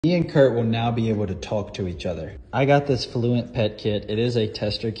Me and Kurt will now be able to talk to each other. I got this Fluent Pet Kit. It is a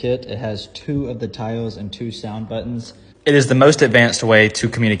tester kit. It has 2 of the tiles and 2 sound buttons. It is the most advanced way to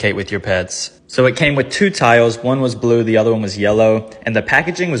communicate with your pets. So it came with 2 tiles. One was blue, the other one was yellow. And the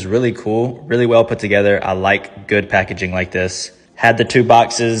packaging was really cool, really well put together. I like good packaging like this. Had the 2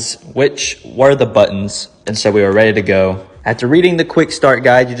 boxes, which were the buttons. And so we were ready to go. After reading the quick start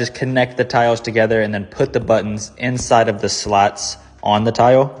guide, you just connect the tiles together and then put the buttons inside of the slots on the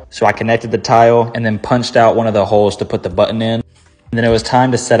tile. So I connected the tile and then punched out one of the holes to put the button in. And then it was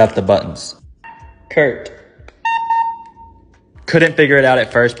time to set up the buttons. Kurt. Couldn't figure it out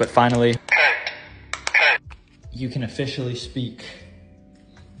at first, but finally, you can officially speak.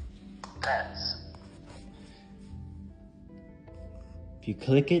 Pets. If you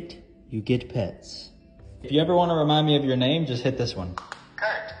click it, you get pets. If you ever want to remind me of your name, just hit this one.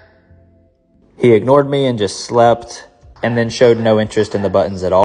 Kurt. He ignored me and just slept, and then showed no interest in the buttons at all.